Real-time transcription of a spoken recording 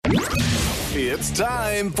It's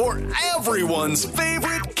time for everyone's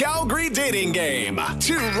favorite Calgary dating game.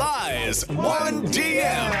 2 Lies, 1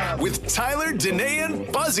 DM with Tyler, Danae, and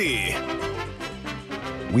Fuzzy.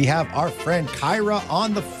 We have our friend Kyra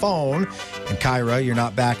on the phone. And Kyra, you're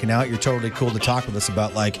not backing out. You're totally cool to talk with us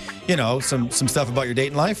about, some stuff about your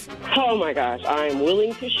dating life. Oh my gosh, I'm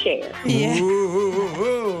willing to share. Yeah.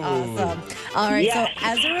 Ooh. Awesome. All right, Yes. so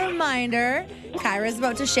as a reminder, Kyra's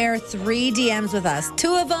about to share 3 DMs with us.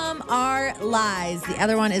 2 of them are lies. The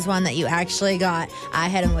other one is one that you actually got.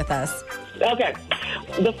 Hit him with us. Okay.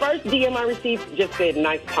 The first DM I received just said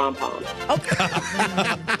nice pom-pom.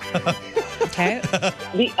 Okay.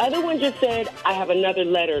 The other one just said, I have another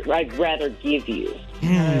letter I'd rather give you.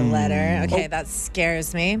 Another letter. Okay, that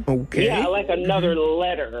scares me. Okay. Yeah, like another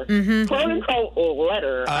letter. Quote unquote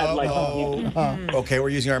letter I'd like to give you. Okay, we're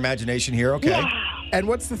using our imagination here. Okay. Yeah. And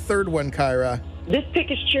what's the third one, Kyra? This pic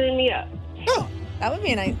is cheering me up. That would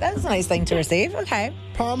be that's a nice thing to receive. Okay.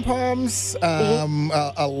 Pom-poms,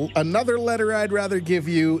 another letter I'd rather give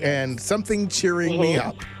you, and something cheering me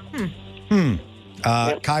up.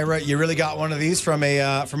 Kyra, you really got one of these from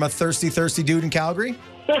a thirsty dude in Calgary?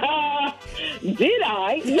 Did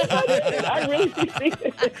I? Yes, I did. I really did.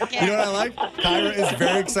 You know what I like? Kyra is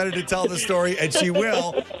very excited to tell the story, and she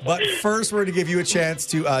will. But first, we're going to give you a chance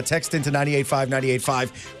to text into 985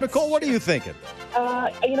 985. Nicole, what are you thinking?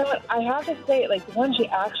 You know what? I have to say, the one she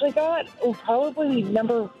actually got will probably be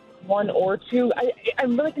number 1 or 2.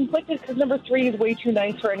 I'm really conflicted because number 3 is way too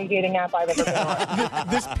nice for any dating app I've ever been on.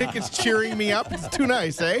 This pic is cheering me up. It's too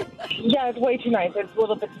nice, eh? Yeah, it's way too nice. It's a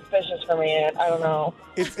little bit suspicious for me. I don't know.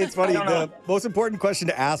 It's funny. The most important question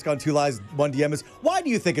to ask on 2 Lies, 1 DM is, why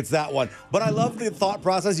do you think it's that one? But I love the thought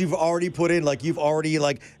process you've already put in. You've already,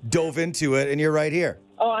 dove into it, and you're right here.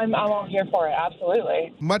 Oh, I'm all here for it.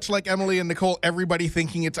 Absolutely. Much like Emily and Nicole, everybody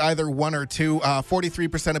thinking it's either 1 or 2.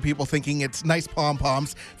 43% of people thinking it's nice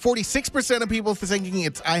pom-poms. 46% of people thinking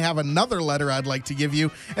it's I have another letter I'd like to give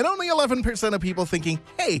you. And only 11% of people thinking,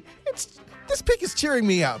 hey, this pic is cheering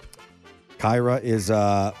me up. Kyra is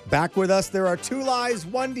back with us. There are 2 Lies,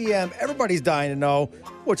 1 DM. Everybody's dying to know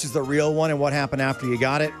which is the real one and what happened after you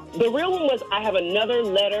got it. The real one was, I have another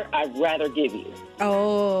letter I'd rather give you.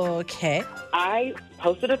 Oh, okay. I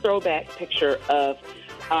posted a throwback picture of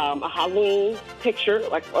a Halloween picture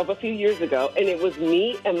of a few years ago, and it was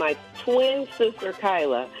me and my twin sister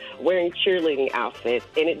Kyla wearing cheerleading outfits,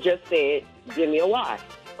 and it just said, give me a Y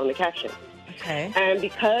on the caption. Okay. And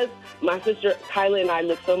because my sister Kyla and I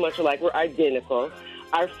look so much alike, we're identical,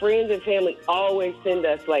 our friends and family always send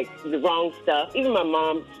us the wrong stuff. Even my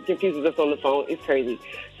mom confuses us on the phone. It's crazy.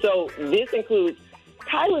 So this includes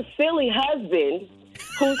Kyla's silly husband,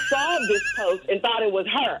 who saw this post and thought it was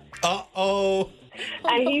her. Uh-oh.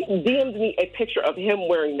 And he DM'd me a picture of him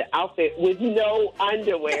wearing the outfit with no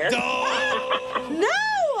underwear. No!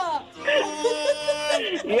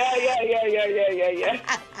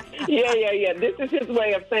 Yeah. This is his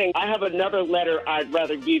way of saying, I have another letter I'd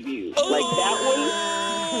rather give you. That one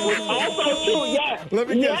was also true, yeah. Let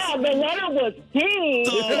me guess. Yeah, the letter was D.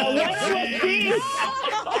 The letter was D.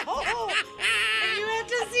 You had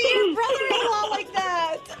to see your brother-in-law like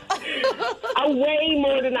that. Way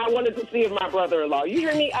more than I wanted to see of my brother-in-law. You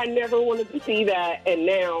hear me? I never wanted to see that, and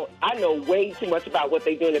now I know way too much about what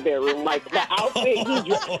they do in the bedroom. The outfit he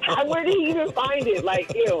dressed. Where did he even find it?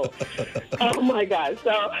 Ew. Oh, my God.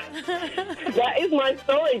 So that is my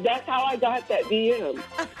story. That's how I got that DM.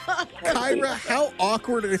 Kyra, how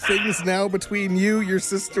awkward are things now between you, your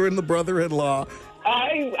sister, and the brother-in-law?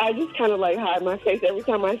 I just kind of hide my face every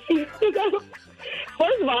time I see him.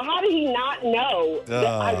 First of all, how did he not know that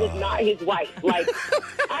I was not his wife?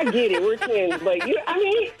 I get it, we're twins, but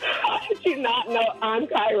how did you not know I'm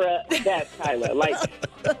Kyra? That's Kyla.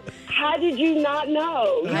 How did you not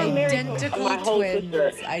know? You're married to my whole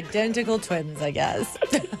sister. Identical twins, I guess.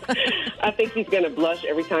 I think he's gonna blush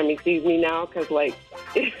every time he sees me now because I've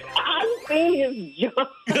seen his junk.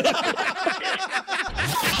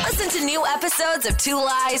 Listen to new episodes of 2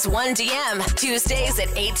 Lies, 1 DM, Tuesdays at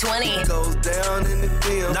 8:20. Goes down in the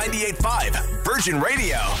DM. 98.5 Virgin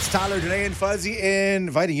Radio. It's Tyler, Danae, and Fuzzy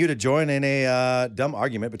inviting you to join in a dumb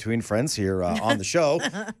argument between friends here on the show.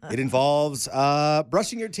 It involves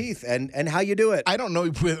brushing your teeth and how you do it. I don't know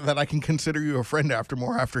that I can consider you a friend after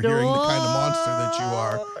hearing the kind of monster that you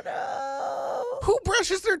are. Who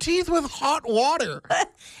brushes their teeth with hot water?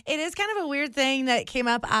 It is kind of a weird thing that came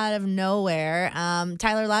up out of nowhere.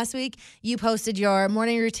 Tyler, last week you posted your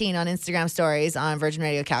morning routine on Instagram stories on Virgin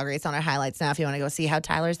Radio Calgary. It's on our highlights now if you want to go see how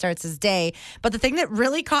Tyler starts his day. But the thing that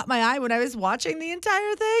really caught my eye when I was watching the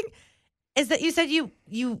entire thing is that you said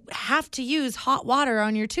you have to use hot water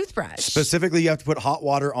on your toothbrush. Specifically, you have to put hot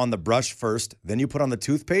water on the brush first, then you put on the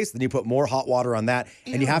toothpaste, then you put more hot water on that,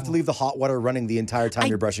 and you have to leave the hot water running the entire time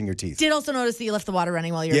you're brushing your teeth. Did also notice that you left the water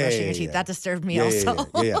running while you were brushing your teeth. That disturbed me also.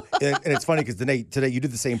 Yeah. And it's funny because today you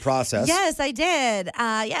did the same process. Yes, I did.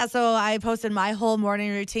 So I posted my whole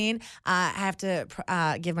morning routine. I have to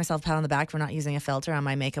give myself a pat on the back for not using a filter on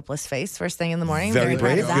my makeupless face first thing in the morning. Very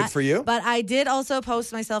proud brave. of that. Good for you. But I did also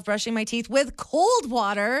post myself brushing my teeth with cold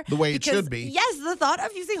water. The way it should be. Yes, the thought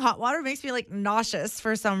of using hot water makes me like nauseous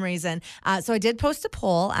for some reason. So I did post a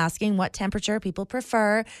poll asking what temperature people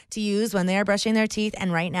prefer to use when they are brushing their teeth.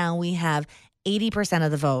 And right now we have 80%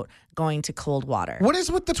 of the vote going to cold water. What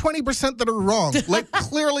is with the 20% that are wrong? Like,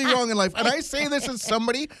 clearly wrong in life. And I say this as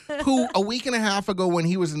somebody who, a week and a half ago when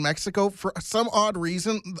he was in Mexico, for some odd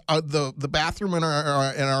reason, the bathroom in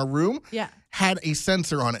our room had a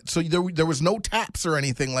sensor on it. So there was no taps or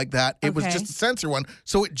anything like that. It was just a sensor one.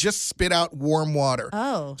 So it just spit out warm water.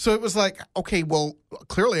 Oh. So it was like, okay, well,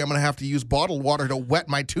 clearly I'm going to have to use bottled water to wet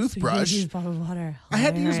my toothbrush. So you use bottled water. I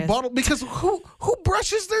had to use bottled because who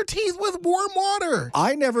brushes their teeth with warm water?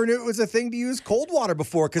 I never knew it was a thing to use cold water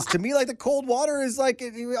before, because to me, like, the cold water is like,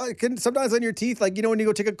 it can sometimes on your teeth, like, you know, when you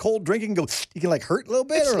go take a cold drink, you can like hurt a little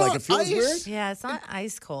bit, It's or like not it feels ice. weird. Yeah, it's not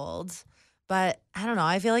ice cold, but I don't know.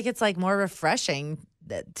 I feel like it's like more refreshing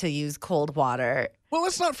to use cold water. Well,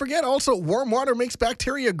 let's not forget also warm water makes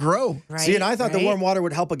bacteria grow. Right? See, and I thought the Right? warm water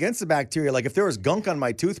would help against the bacteria. Like if there was gunk on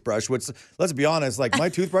my toothbrush, which, let's be honest, like my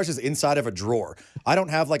toothbrush is inside of a drawer. I don't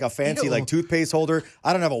have like a fancy Ew. like toothpaste holder.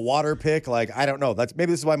 I don't have a water pick. Like, I don't know.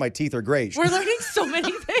 Maybe this is why my teeth are great. We're learning so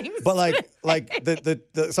many things. But like the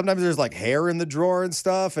sometimes there's like hair in the drawer and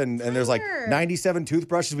stuff, and there's like 97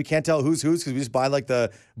 toothbrushes. We can't tell who's because we just buy like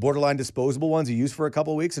the borderline disposable ones you use for a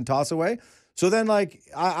couple of weeks and toss away. So then, like,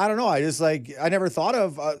 I don't know. I just like I never thought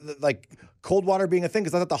of like cold water being a thing,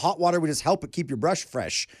 because I thought the hot water would just help it keep your brush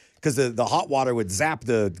fresh, because the hot water would zap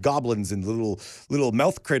the goblins and the little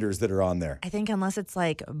mouth critters that are on there. I think unless it's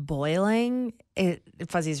like boiling,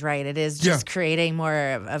 Fuzzy's right. It is just creating more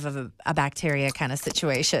of a bacteria kind of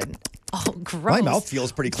situation. Oh, gross. My mouth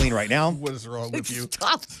feels pretty clean right now. What is wrong with you?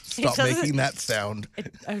 Stop. Stop making that sound.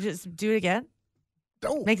 I just do it again.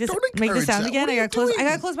 Don't Make the encourage sound that. again. What are I you gotta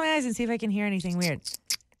doing? close my eyes and see if I can hear anything weird.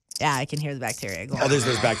 Yeah, I can hear the bacteria going. Oh, there's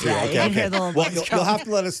bacteria. Yeah, you Okay, can okay. hear the little Well, bugs you'll have to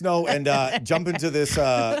let us know and jump into this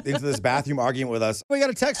bathroom argument with us. We got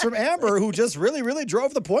a text from Amber, who just really, really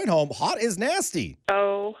drove the point home. Hot is nasty.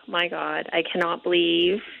 Oh my God, I cannot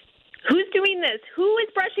believe. Who's doing this? Who is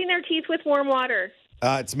brushing their teeth with warm water?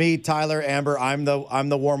 It's me, Tyler, Amber. I'm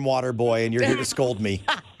the warm water boy, and you're here to scold me.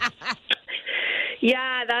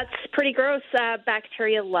 Yeah, that's pretty gross.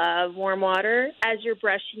 Bacteria love warm water. As you're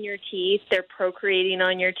brushing your teeth, they're procreating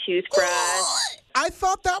on your toothbrush. I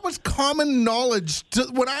thought that was common knowledge.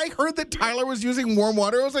 When I heard that Tyler was using warm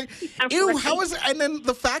water, I was like, ew, how is it? And then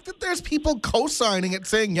the fact that there's people co-signing it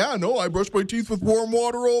saying, yeah, no, I brush my teeth with warm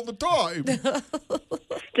water all the time.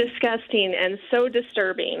 It's disgusting and so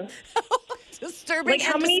disturbing. Disturbing. Like,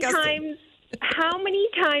 how and many disgusting.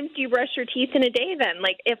 times do you brush your teeth in a day then?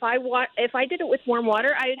 Like, if I did it with warm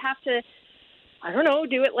water, I'd have to, I don't know,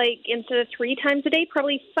 do it like instead of 3 times a day,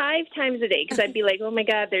 probably 5 times a day, because I'd be like, oh my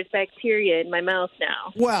God, there's bacteria in my mouth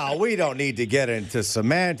now. Well, we don't need to get into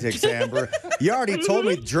semantics, Amber. You already told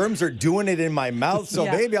me germs are doing it in my mouth, so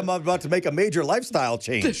Yeah. maybe I'm about to make a major lifestyle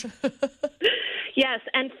change. Yes,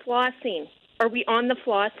 and flossing. Are we on the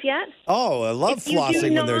floss yet? Oh, I love If you do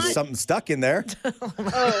flossing when there's not- something stuck in there. Oh,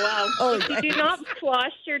 wow. If you do not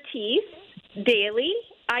floss your teeth daily,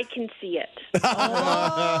 I can see it. You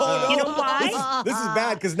know why? This is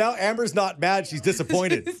bad, because now Amber's not mad. She's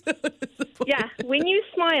disappointed. Yeah, when you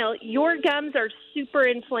smile, your gums are super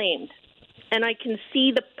inflamed. And I can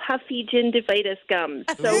see the puffy gingivitis gums.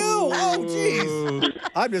 Ew, oh, jeez.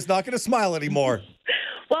 I'm just not going to smile anymore.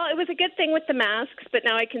 Well, it was a good thing with the masks, but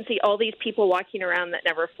now I can see all these people walking around that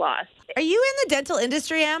never floss. Are you in the dental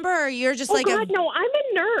industry, Amber, or you're just Oh, like God, no, I'm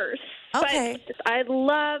a nurse. Okay. But I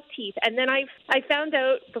love teeth. And then I found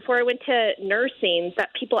out before I went to nursing that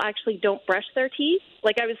people actually don't brush their teeth.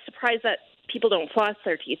 Like, I was surprised that people don't floss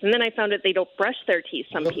their teeth. And then I found out they don't brush their teeth,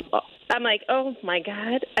 some people. I'm like, oh, my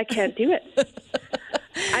God, I can't do it.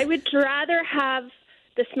 I would rather have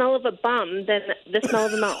the smell of a bum than the smell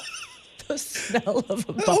of a mouth. the smell of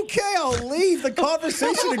a bum. Okay, I'll leave the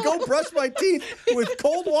conversation and go brush my teeth with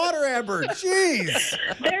cold water, Amber. Jeez.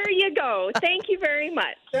 There you go. Thank you very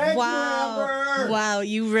much. Thank Wow. you, Amber. Wow,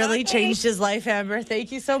 you really changed his life, Amber.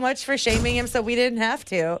 Thank you so much for shaming him so we didn't have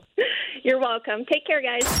to. You're welcome. Take care,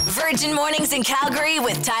 guys. Virgin Mornings in Calgary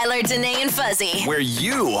with Tyler, Danae, and Fuzzy. Where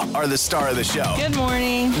you are the star of the show. Good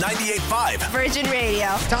morning. 98.5. Virgin Radio.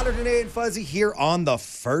 Tyler, Danae, and Fuzzy here on the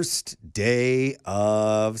first day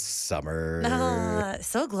of summer.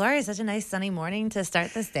 So glorious. Such a nice sunny morning to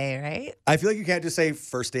start this day, right? I feel like you can't just say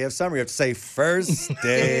first day of summer. You have to say first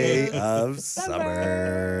day of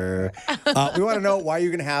summer. We want to know why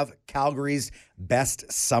you're going to have Calgary's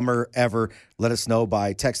best summer ever. Let us know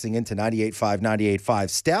by texting into 98.5 98.5.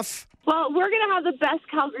 Steph? Well, we're going to have the best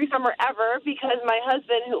Calgary summer ever because my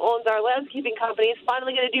husband, who owns our landscaping company, is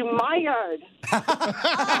finally going to do my yard.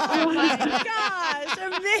 Oh my gosh,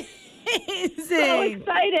 amazing. So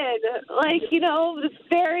excited. Like, it's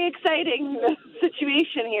very exciting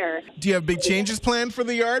situation here. Do you have big changes planned for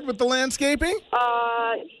the yard with the landscaping?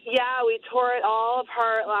 Yeah, we tore it all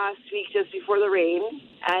apart last week just before the rain.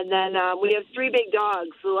 And then we have 3 big dogs.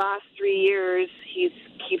 The last 3 years, he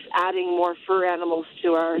keeps adding more fur animals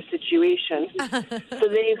to our situation. So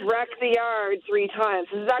they've wrecked the yard 3 times.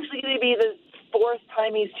 This is actually going to be the 4th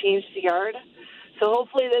time he's changed the yard. So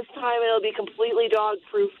hopefully this time it'll be completely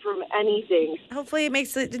dog-proof from anything. Hopefully it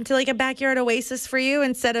makes it into like a backyard oasis for you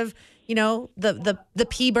instead of, the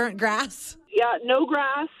pea burnt grass. Yeah, no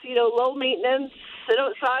grass, low maintenance, sit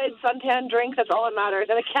outside, suntan, drink, that's all that matters.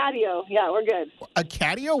 And a catio. Yeah, we're good. A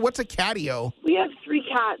catio? What's a catio? We have 3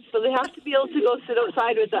 cats, so they have to be able to go sit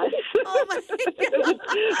outside with us. Oh, my God. With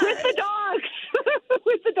the dogs.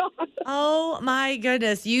 With the dogs. Oh, my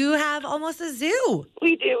goodness. You have almost a zoo.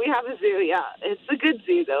 We do. We have a zoo, yeah. It's a good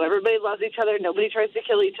zoo, though. Everybody loves each other. Nobody tries to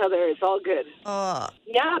kill each other. It's all good.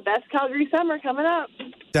 Yeah, best Calgary summer coming up.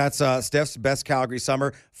 That's Steph's best Calgary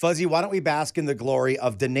summer. Fuzzy, why don't we bask in the glory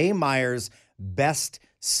of Danae Meyer's best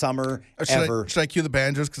summer ever? Should I cue the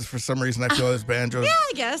banjos? Because for some reason I feel there's banjos. Yeah,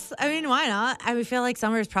 I guess. I mean, why not? I feel like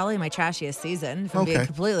summer is probably my trashiest season, if I'm being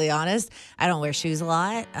completely honest. I don't wear shoes a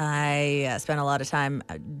lot. I spend a lot of time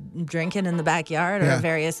drinking in the backyard or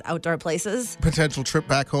various outdoor places. Potential trip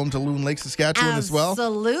back home to Loon Lake, Saskatchewan as well.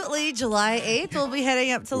 Absolutely. July 8th, we'll be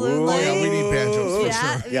heading up to Loon Lake. Yeah, we need banjos for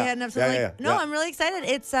Yeah, sure. we heading up to Lake. No, I'm really excited.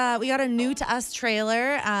 It's we got a new to us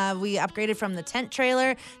trailer. We upgraded from the tent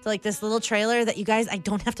trailer to like this little trailer that you guys, I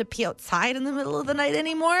don't have to pee outside in the middle of the night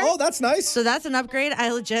anymore. Oh, that's nice. So that's an upgrade.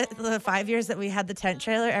 I legit, the 5 years that we had the tent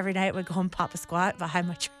trailer, every night would go and pop a squat behind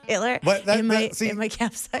my trailer in my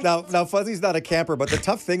campsite. Now, Fuzzy's not a camper, but the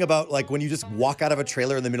tough thing about like when you just walk out of a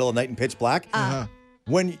trailer in the middle of the night in pitch black,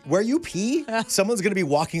 where you pee, someone's going to be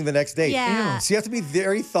walking the next day. Yeah. So you have to be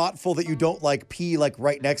very thoughtful that you don't like pee like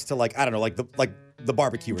right next to like, I don't know, like the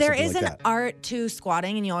barbecue or there something is like an that. art to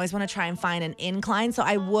squatting, and you always want to try and find an incline. So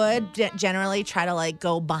I would generally try to like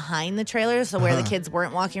go behind the trailer, so where the kids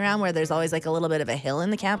weren't walking around, where there's always like a little bit of a hill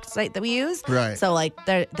in the campsite that we use. Right. So like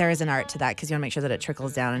there is an art to that because you want to make sure that it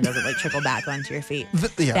trickles down and doesn't like trickle back onto your feet.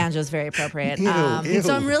 Banjo's very appropriate. Ew.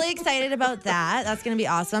 So I'm really excited about that. That's going to be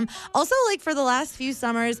awesome. Also, like for the last few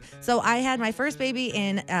summers, so I had my first baby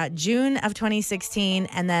in June of 2016,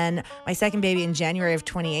 and then my second baby in January of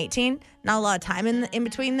 2018. Not a lot of time in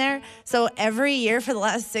between there. So every year for the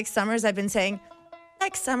last 6 summers, I've been saying,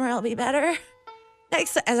 next summer I'll be better.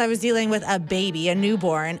 As I was dealing with a baby, a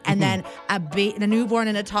newborn, and then a newborn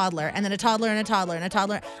and a toddler, and then a toddler and a toddler and a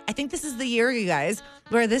toddler. I think this is the year, you guys,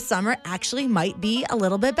 where this summer actually might be a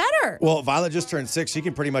little bit better. Well, Violet just turned 6. She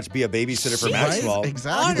can pretty much be a babysitter for She Maxwell. is.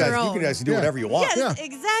 Exactly. You guys can do whatever you want. Yes,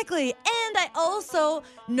 exactly. And I also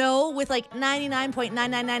know with like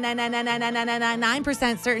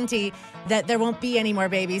 99.999999999% certainty that there won't be any more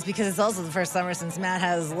babies because it's also the first summer since Matt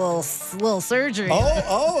has a little surgery.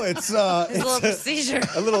 It's His little procedure.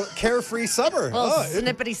 a little carefree summer. A little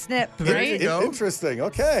snippity snip, There right? you go. Interesting.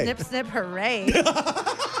 Okay. Snip, snip, hooray.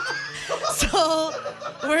 So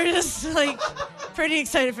we're just like pretty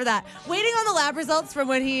excited for that. Waiting on the lab results from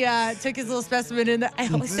when he took his little specimen in. I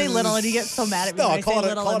always say little and he gets so mad at me when I say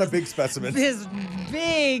little. Call it a big specimen. His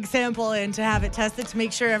big sample in to have it tested to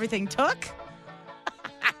make sure everything took.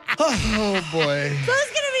 Oh, boy. So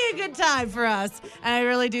it's going to be a good time for us. And I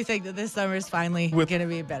really do think that this summer is finally going to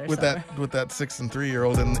be a better summer. With that 6 and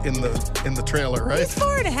 3-year-old in the trailer, right? He's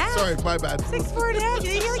 4.5. Sorry, my bad. 6, 4.5.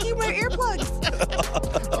 You feel like you wear earplugs.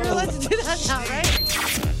 You're allowed to do that now, right?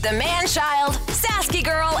 The man-child, Sasky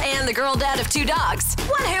girl, and the girl dad of 2 dogs.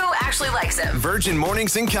 One who actually actually likes him. Virgin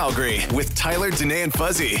Mornings in Calgary with Tyler, Danae, and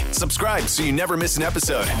Fuzzy. Subscribe so you never miss an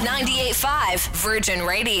episode. 98.5 Virgin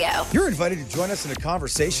Radio. You're invited to join us in a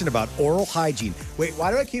conversation about oral hygiene. Wait,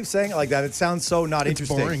 why do I keep saying it like that? It sounds so not It's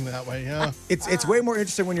interesting. boring that way, yeah. It's way more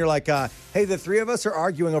interesting when you're like, hey, the three of us are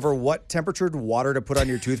arguing over what temperatured water to put on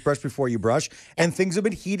your toothbrush before you brush, and things have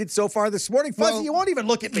been heated so far this morning. Fuzzy, Well, you won't even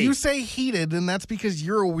look at me. You say heated, and that's because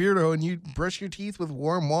you're a weirdo and you brush your teeth with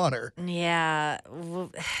warm water. Yeah,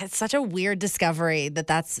 it's such a weird discovery that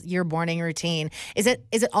that's your morning routine. Is it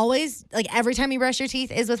always like every time you brush your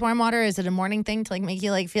teeth is with warm water? Is it a morning thing to like make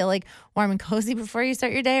you like feel like warm and cozy before you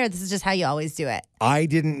start your day, or this is just how you always do it? I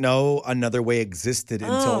didn't know another way existed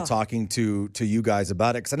until talking to you guys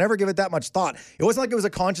about it, because I never give it that much thought. It wasn't like it was a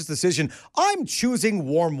conscious decision. I'm choosing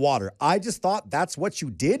warm water. I just thought that's what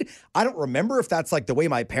you did. I don't remember if that's like the way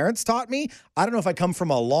my parents taught me. I don't know if I come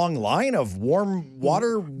from a long line of warm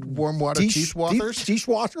water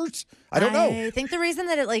dishwashers. I don't know. I think the reason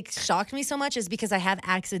that it like shocked me so much is because I have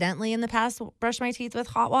accidentally in the past brushed my teeth with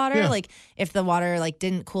hot water. Yeah. Like if the water like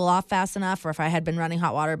didn't cool off fast enough, or if I had been running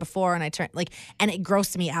hot water before and I turned and it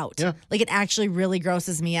grossed me out. Yeah. Like it actually really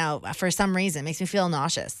grosses me out for some reason. It makes me feel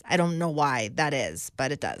nauseous. I don't know why that is,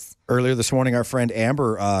 but it does. Earlier this morning, our friend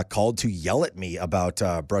Amber called to yell at me about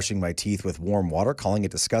brushing my teeth with warm water, calling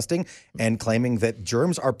it disgusting, and claiming that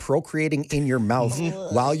germs are procreating in your mouth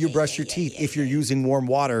while you brush your teeth if you're using warm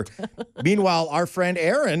water. Meanwhile, our friend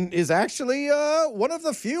Aaron is actually one of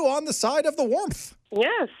the few on the side of the warmth.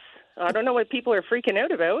 Yes. I don't know what people are freaking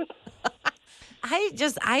out about.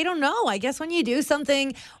 I don't know. I guess when you do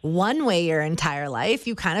something one way your entire life,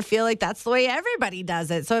 you kind of feel like that's the way everybody does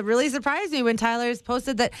it. So it really surprised me when Tyler's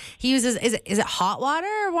posted that he uses, is it hot water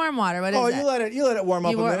or warm water? What is it? You let it warm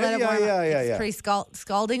up a minute. Let it warm up. Yeah. It's pretty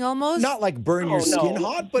scalding almost. Not like burn your skin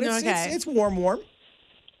hot, but Okay. it's warm.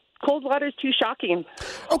 Cold water is too shocking.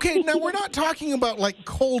 Okay, now we're not talking about like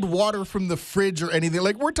cold water from the fridge or anything.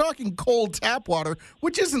 Like we're talking cold tap water,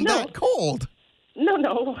 which isn't that cold.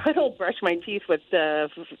 No, I don't brush my teeth with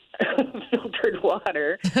filtered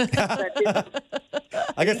water. I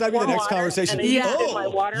guess that'd be the next conversation. And I use it in my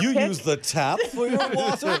water you pick. use the tap for your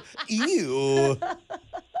water? Ew.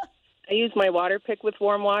 I use my water pick with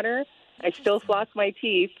warm water. I still floss my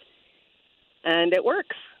teeth, and it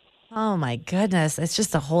works. Oh my goodness. It's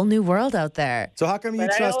just a whole new world out there. So how come you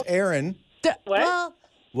But I trust don't- Aaron? What?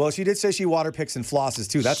 Well, she did say she water picks and flosses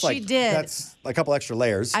too. That's She did. That's a couple extra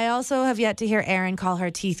layers. I also have yet to hear Aaron call her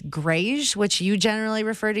teeth grayish, which you generally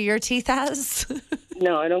refer to your teeth as.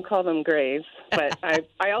 No, I don't call them grays. But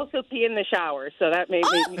I also pee in the shower, so that may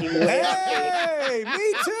make me way up there. Hey,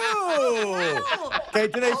 me too. Okay,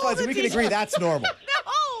 today, Fuzzy, we can agree that's normal.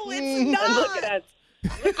 No, it's And look at us.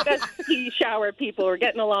 Look at us pee shower people. We're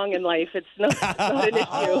getting along in life. It's not an issue.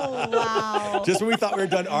 Oh, wow. Just when we thought we were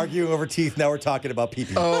done arguing over teeth, now we're talking about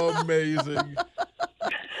pee-pee. Amazing.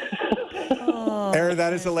 Aaron,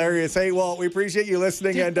 that is hilarious. Hey, well, we appreciate you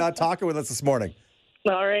listening and talking with us this morning.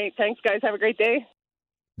 All right. Thanks, guys. Have a great day.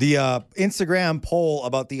 The Instagram poll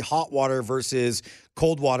about the hot water versus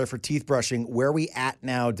cold water for teeth brushing. Where are we at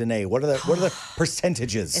now, Danae? What are the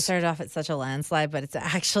percentages? It started off at such a landslide, but it's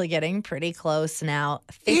actually getting pretty close now.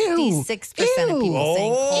 56% of people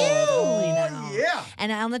saying cold only now. Yeah.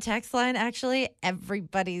 And on the text line, actually,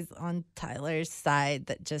 everybody's on Tyler's side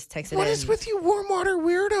that just texted What in. is with you warm water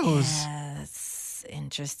weirdos? Yes.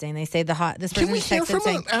 Interesting. They say this Can person we hear texted from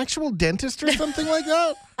saying, an actual dentist or something like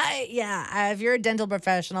that? if you're a dental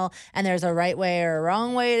professional and there's a right way or a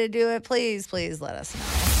wrong way to do it, please let us know.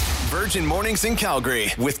 Virgin Mornings in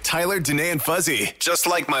Calgary with Tyler, Danae, and Fuzzy. Just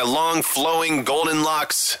like my long, flowing golden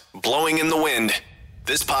locks blowing in the wind.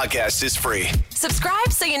 This podcast is free.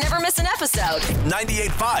 Subscribe so you never miss an episode.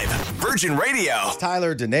 98.5 Virgin Radio.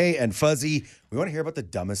 Tyler, Danae, and Fuzzy. We want to hear about the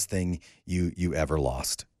dumbest thing you ever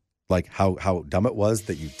lost. Like how dumb it was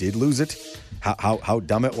that you did lose it. How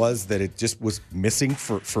dumb it was that it just was missing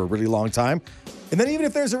for a really long time. And then even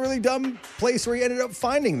if there's a really dumb place where you ended up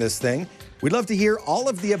finding this thing, we'd love to hear all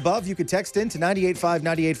of the above. You could text in to 98.5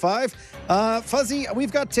 98.5. Fuzzy,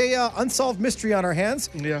 we've got a unsolved mystery on our hands.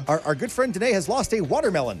 Yeah. Our good friend Danae has lost a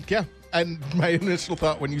watermelon. Yeah. And my initial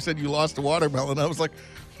thought when you said you lost a watermelon, I was like,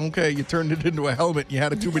 okay, you turned it into a helmet. You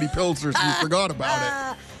had too many pilsners and you forgot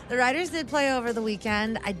about it. The Riders did play over the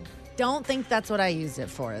weekend. I don't think that's what I used it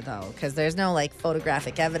for, though, because there's no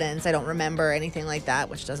photographic evidence. I don't remember anything like that,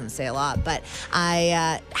 which doesn't say a lot. But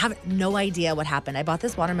I have no idea what happened. I bought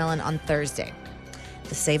this watermelon on Thursday.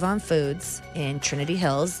 The Save On Foods in Trinity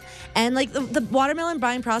Hills. And the watermelon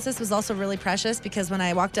buying process was also really precious because when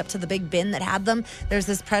I walked up to the big bin that had them, there's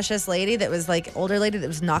this precious lady that was older lady that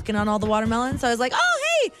was knocking on all the watermelons. So I was like, oh,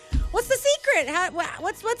 hey, what's the secret? secret?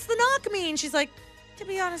 What's the knock mean? She's like, to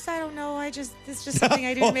be honest, I don't know. It's just something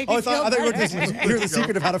I do to make me feel I thought better. you were the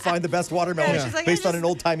secret of how to find the best watermelon She's like, based on an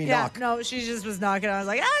old-timey knock. No, she just was knocking. I was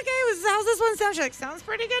like, okay, how's this one sound? She's like, sounds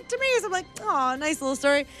pretty good to me. So I'm like, oh, nice little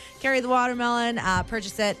story. Carry the watermelon,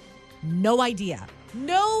 purchase it. No idea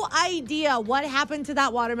what happened to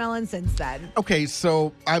that watermelon since then. Okay,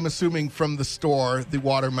 so I'm assuming from the store, the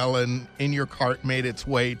watermelon in your cart made its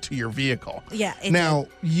way to your vehicle. Yeah. Now,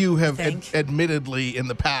 you have I think. admittedly in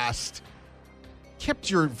the past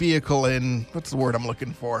kept your vehicle in, what's the word I'm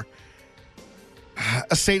looking for?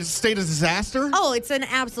 A state of disaster? Oh, it's an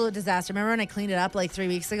absolute disaster. Remember when I cleaned it up like 3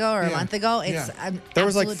 weeks ago or a month ago? It's an There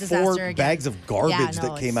was like absolute 4 disaster again. bags of garbage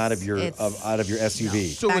that came out of your it's- SUV.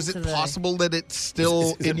 So Back is to it the- possible that it's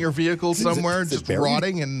still Is it- in your vehicle somewhere, is it just buried?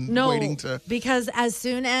 rotting and No, waiting to... because as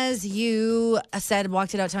soon as you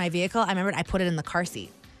walked it out to my vehicle, I remembered I put it in the car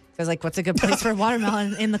seat. I was like, what's a good place for a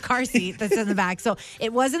watermelon in the car seat that's in the back? So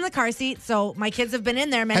it was in the car seat. So my kids have been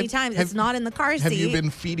in there many times. It's not in the car seat. Have you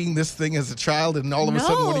been feeding this thing as a child and all of a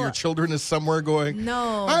sudden one of No. your children is somewhere going,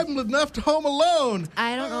 No. I'm left home alone?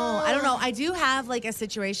 I don't know. I do have like a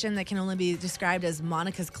situation that can only be described as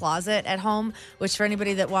Monica's closet at home, which for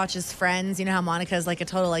anybody that watches Friends, you know how Monica is like a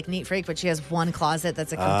total like neat freak, but she has one closet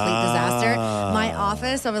that's a complete disaster. My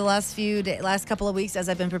office over the last couple of weeks as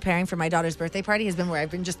I've been preparing for my daughter's birthday party has been where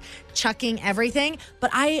I've been just chucking everything. But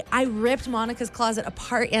I ripped Monica's closet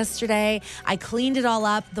apart yesterday. I cleaned it all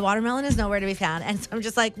up. The watermelon is nowhere to be found. And so I'm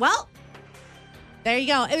just like, well, there you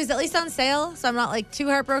go. It was at least on sale, so I'm not like too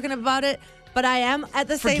heartbroken about it. But I am at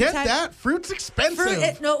the same Forget time. that. Fruit's expensive.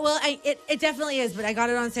 It definitely is, but I got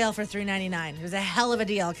it on sale for $3.99. It was a hell of a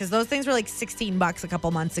deal because those things were like $16 a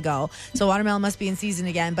couple months ago. So watermelon must be in season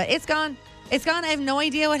again, but it's gone. It's gone. I have no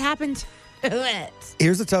idea what happened to it.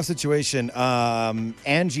 Here's a tough situation.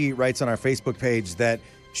 Angie writes on our Facebook page that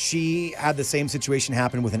she had the same situation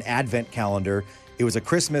happen with an advent calendar. It was a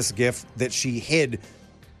Christmas gift that she hid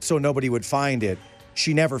so nobody would find it.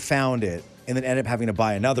 She never found it and then ended up having to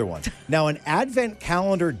buy another one. Now, an advent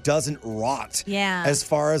calendar doesn't rot, Yeah. as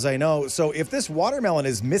far as I know. So if this watermelon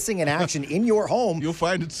is missing in action in your home, You'll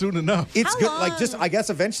find it soon enough. it's How good. Like, just, long? I guess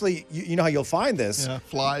eventually, you know how you'll find this. Yeah,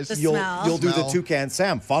 flies. The You'll smell. you'll do the Smell. Toucan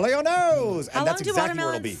Sam. Follow your nose. How And long that's do exactly where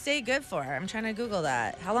it'll watermelons be. stay good for? I'm trying to Google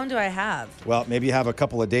that. How long do I have? Well, maybe you have a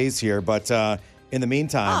couple of days here, but in the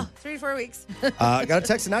meantime, 3 to 4 weeks. got a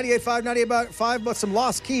text to 98.5, 98.5 about some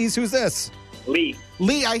lost keys. Who's this? Lee.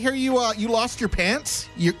 Lee, I hear you you lost your pants?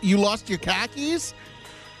 You lost your khakis?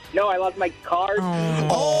 No, I lost my card.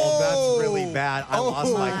 Oh, that's really bad. I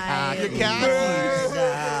lost my my pack. Your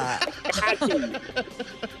khakis.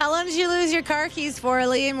 How long did you lose your car keys for,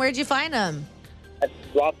 Lee, and where'd you find them? I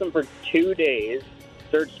lost them for 2 days.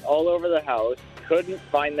 Searched all over the house. Couldn't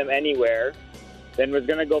find them anywhere. Then was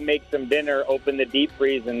going to go make some dinner, open the deep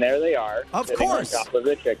freeze, and there they are. Of sitting course. on top of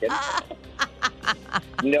the chicken.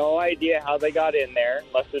 No idea how they got in there.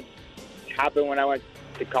 Must have happened when I went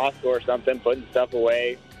to Costco or something, putting stuff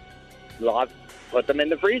away. Put them in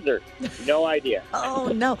the freezer. No idea.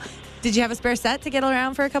 Oh, no. Did you have a spare set to get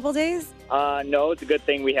around for a couple days? No, it's a good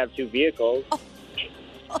thing we have 2 vehicles.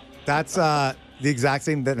 That's the exact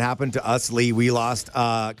same that happened to us, Lee. We lost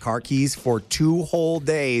car keys for 2 whole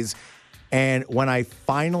days. And when I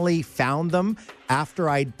finally found them, after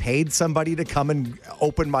I'd paid somebody to come and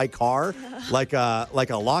open my car, like a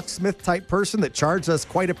locksmith type person that charged us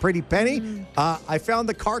quite a pretty penny, I found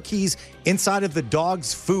the car keys inside of the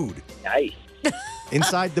dog's food. Nice.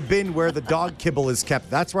 Inside the bin where the dog kibble is kept.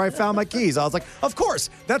 That's where I found my keys. I was like, of course,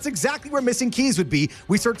 that's exactly where missing keys would be.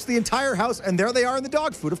 We searched the entire house, and there they are in the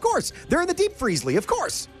dog food. Of course. They're in the deep freeze, Lee. Of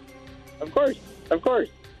course. Of course. Of course.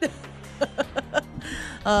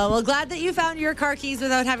 Well, glad that you found your car keys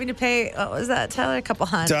without having to pay, what was that, Tyler? A couple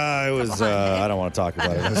hundred. It was, I don't want to talk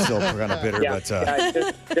about it. I'm still kind of bitter, Yeah,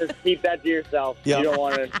 but just keep that to yourself. Yeah. You don't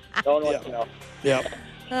want to. No one wants to know. yeah.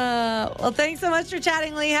 Well, thanks so much for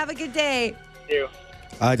chatting, Lee. Have a good day. You.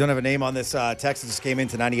 I don't have a name on this text that just came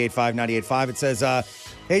into 98.5, 98.5. It says,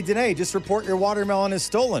 hey, Danae, just report your watermelon is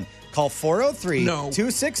stolen. Call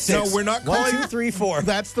 403-266. No, we're not calling 1234.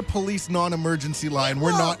 That's the police non-emergency line.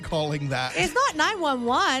 We're not calling that. It's not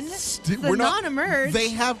 911. It's the We're not- non-emerge. They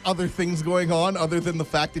have other things going on other than the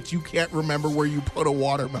fact that you can't remember where you put a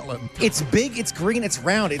watermelon. It's big, it's green, it's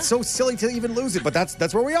round. It's so silly to even lose it, but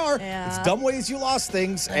that's where we are. Yeah. It's dumb ways you lost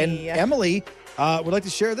things. And Yeah. Emily would like to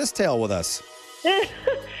share this tale with us.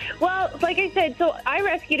 Well, like I said, so I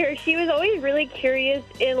rescued her. She was always really curious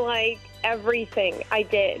in, like, everything I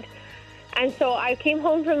did. And so I came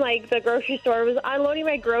home from, like, the grocery store, was unloading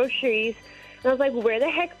my groceries And I was like, where the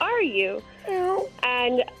heck are you?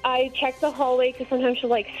 And I checked the hallway because sometimes she'll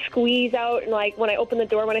like squeeze out, and like when I open the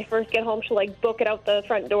door when I first get home, she'll like book it out the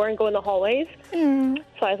front door and go in the hallways.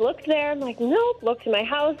 So I looked there. I'm like, nope. Looked in my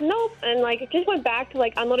house, nope. And like it just went back to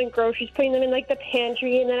like unloading groceries, putting them in like the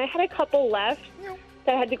pantry, and then I had a couple left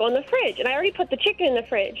that had to go in the fridge, and I already put the chicken in the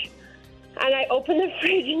fridge. And I opened the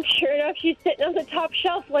fridge, and sure enough, she's sitting on the top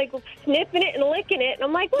shelf, like sniffing it and licking it. And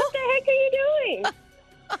I'm like, what the heck are you doing?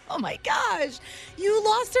 Oh my gosh. You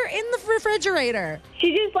lost her in the refrigerator.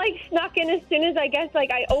 She just like snuck in as soon as I guess like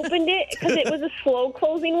I opened it because it was a slow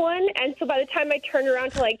closing one. And so by the time I turned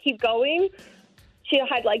around to like keep going, she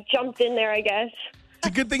had like jumped in there, I guess. It's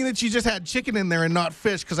a good thing that you just had chicken in there and not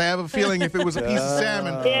fish, because I have a feeling if it was a piece of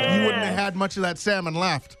salmon, you wouldn't have had much of that salmon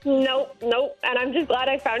left. Nope. And I'm just glad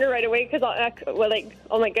I found her right away because, well, like,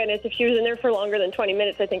 oh my goodness, if she was in there for longer than 20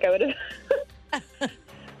 minutes, I think I would have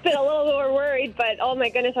been a little more worried. But oh my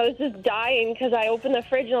goodness, I was just dying because I opened the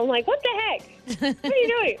fridge and I'm like, what the heck? What are you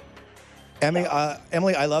doing?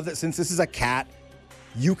 Emily, I love that since this is a cat,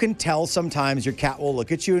 you can tell sometimes your cat will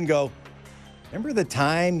look at you and go, remember the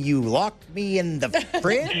time you locked me in the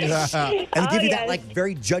fridge? And give you that like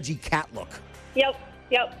very judgy cat look.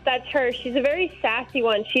 Yep, that's her. She's a very sassy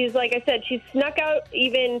one. She's, like I said, she's snuck out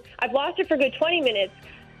even, I've lost her for a good 20 minutes.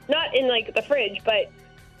 Not in, like, the fridge, but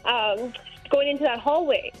going into that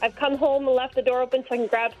hallway. I've come home and left the door open so I can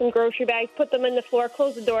grab some grocery bags, put them in the floor,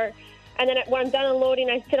 close the door. And then when I'm done unloading,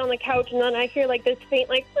 I sit on the couch, and then I hear, like, this faint,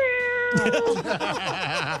 like,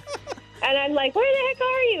 and I'm like, where the heck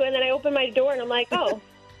are you? And then I open my door, and I'm like, oh,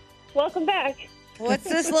 welcome back. What's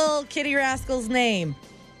this little kitty rascal's name?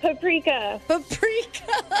 Paprika.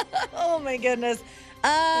 Oh, my goodness.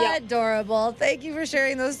 Adorable. Thank you for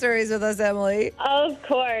sharing those stories with us, Emily. Of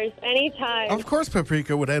course. Anytime. Of course,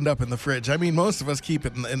 paprika would end up in the fridge. I mean, most of us keep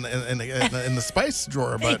it in the spice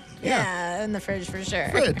drawer, but yeah, in the fridge for sure.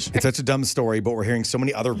 Fridge. It's such a dumb story, but we're hearing so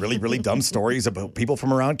many other really, really dumb stories about people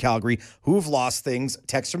from around Calgary who've lost things.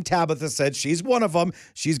 Text from Tabitha said she's one of them.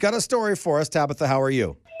 She's got a story for us. Tabitha, how are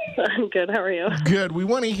you? I'm good. How are you? Good. We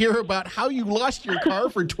want to hear about how you lost your car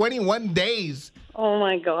for 21 days. Oh,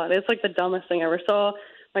 my God. It's like the dumbest thing ever. So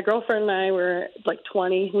my girlfriend and I were like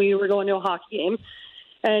 20. We were going to a hockey game.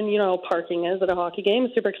 And, you know, parking is at a hockey game.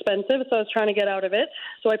 It's super expensive. So I was trying to get out of it.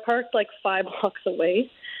 So I parked like 5 blocks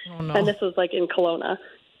away. Oh, no. And this was like in Kelowna.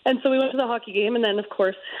 And so we went to the hockey game and then, of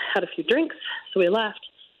course, had a few drinks. So we left.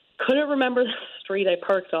 Couldn't remember the street I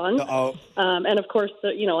parked on. Uh-oh. And, of course,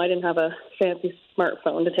 I didn't have a fancy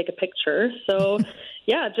smartphone to take a picture. So,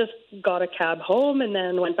 yeah, just got a cab home and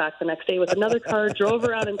then went back the next day with another car, drove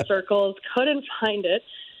around in circles, couldn't find it.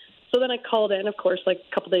 So then I called in, of course, like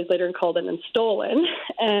a couple days later and called in and stolen.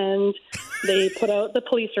 And they put out the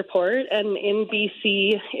police report. And in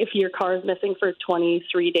BC, if your car is missing for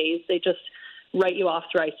 23 days, they just write you off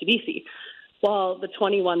through ICBC. Well, the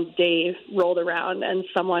 21st day rolled around and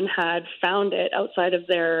someone had found it outside of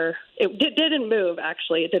it didn't move,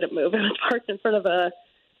 actually. It didn't move. It was parked in front of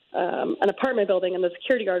an apartment building, and the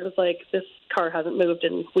security guard was like, this car hasn't moved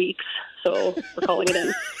in weeks, so we're calling it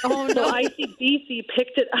in. Oh, no. So ICBC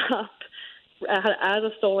picked it up as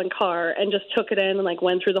a stolen car and just took it in and like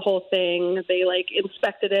went through the whole thing. They like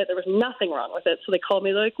inspected it. There was nothing wrong with it. So they called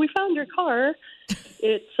me. They're like, we found your car.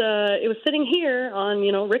 It was sitting here on,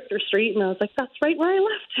 Richter Street. And I was like, that's right where I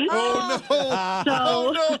left it. Oh,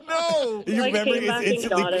 no. So, no. You Like, remember came back it's and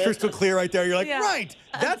instantly got it. crystal clear right there. You're like, Yeah. right,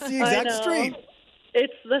 that's the I exact know. street.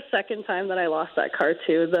 It's the second time that I lost that car,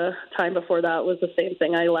 too. The time before that was the same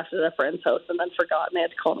thing. I left it at a friend's house and then forgot, and they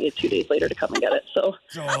had to call me 2 days later to come and get it. So,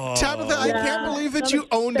 Tabitha, I Yeah, can't believe that that you was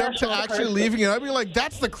owned up to special actually person. leaving it. I'd be like,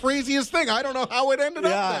 that's the craziest thing. I don't know how it ended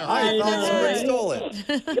Yeah, up there. I thought know, somebody right? stole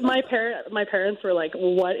it. my parents were like,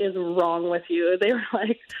 what is wrong with you? They were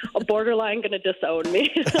like, a borderline going to disown me.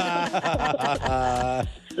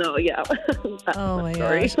 So, yeah. That's Oh, my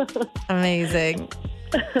story. gosh. Amazing.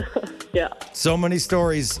 Yeah. So many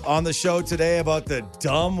stories on the show today about the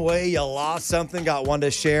dumb way you lost something. Got one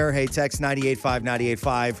to share. Hey, text 985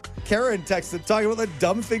 985. Karen texted talking about the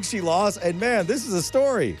dumb thing she lost. And man, this is a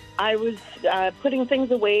story. I was putting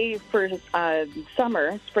things away for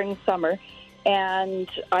spring, summer, and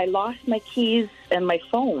I lost my keys and my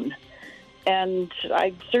phone. And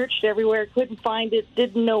I searched everywhere, couldn't find it,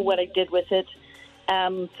 didn't know what I did with it.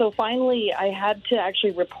 So finally, I had to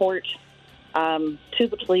actually report to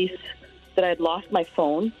the police that I had lost my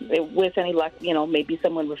phone. With any luck, maybe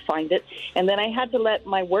someone would find it. And then I had to let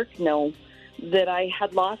my work know that I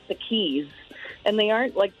had lost the keys. And they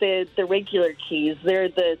aren't like the regular keys. They're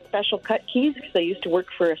the special cut keys because I used to work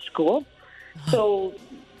for a school. So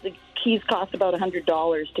the keys cost about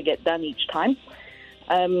 $100 to get done each time.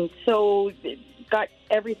 So got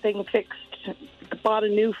everything fixed, bought a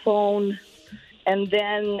new phone, and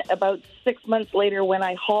then about 6 months later when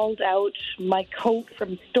I hauled out my coat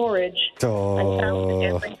from storage, I found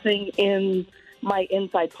everything in my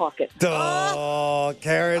inside pocket. Oh,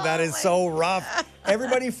 Karen, that is so rough.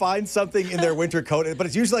 Everybody finds something in their winter coat, but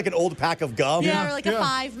it's usually like an old pack of gum. Yeah, or like a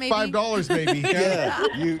 $5 maybe. $5 maybe. Yeah.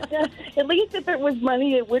 Yeah, at least if it was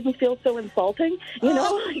money, it wouldn't feel so insulting, you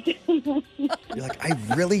know? You're like, I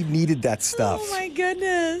really needed that stuff. Oh my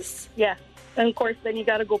goodness. Yeah. And of course, then you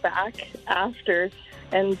got to go back after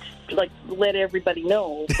and like let everybody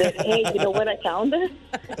know that, hey, you know what, I found this.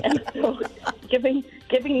 And so giving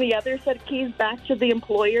the other set of keys back to the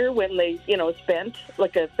employer when they, you know, spent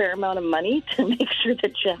like a fair amount of money to make sure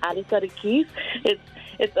that you had a set of keys,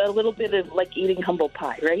 it's a little bit of like eating humble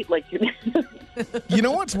pie, right? Like, You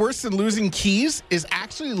know what's worse than losing keys is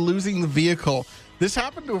actually losing the vehicle. This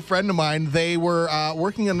happened to a friend of mine. They were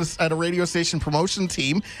working at a radio station promotion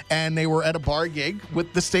team, and they were at a bar gig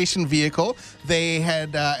with the station vehicle. They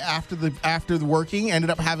had after the working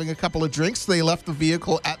ended up having a couple of drinks. They left the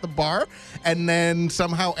vehicle at the bar, and then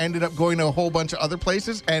somehow ended up going to a whole bunch of other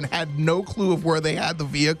places and had no clue of where they had the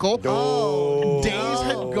vehicle. Days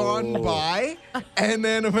had gone by, and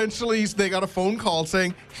then eventually they got a phone call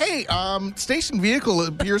saying, "Hey, station vehicle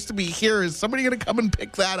appears to be here. Is somebody going to come and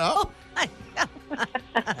pick that up?"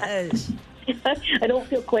 I don't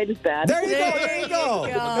feel quite as bad. There you go.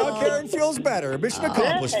 Now Karen feels better. Mission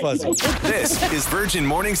accomplished, Fuzzy. This is Virgin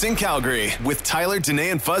Mornings in Calgary with Tyler, Danae,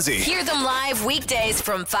 and Fuzzy. Hear them live weekdays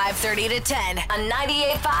from 5:30 to 10 on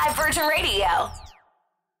 98.5 Virgin Radio.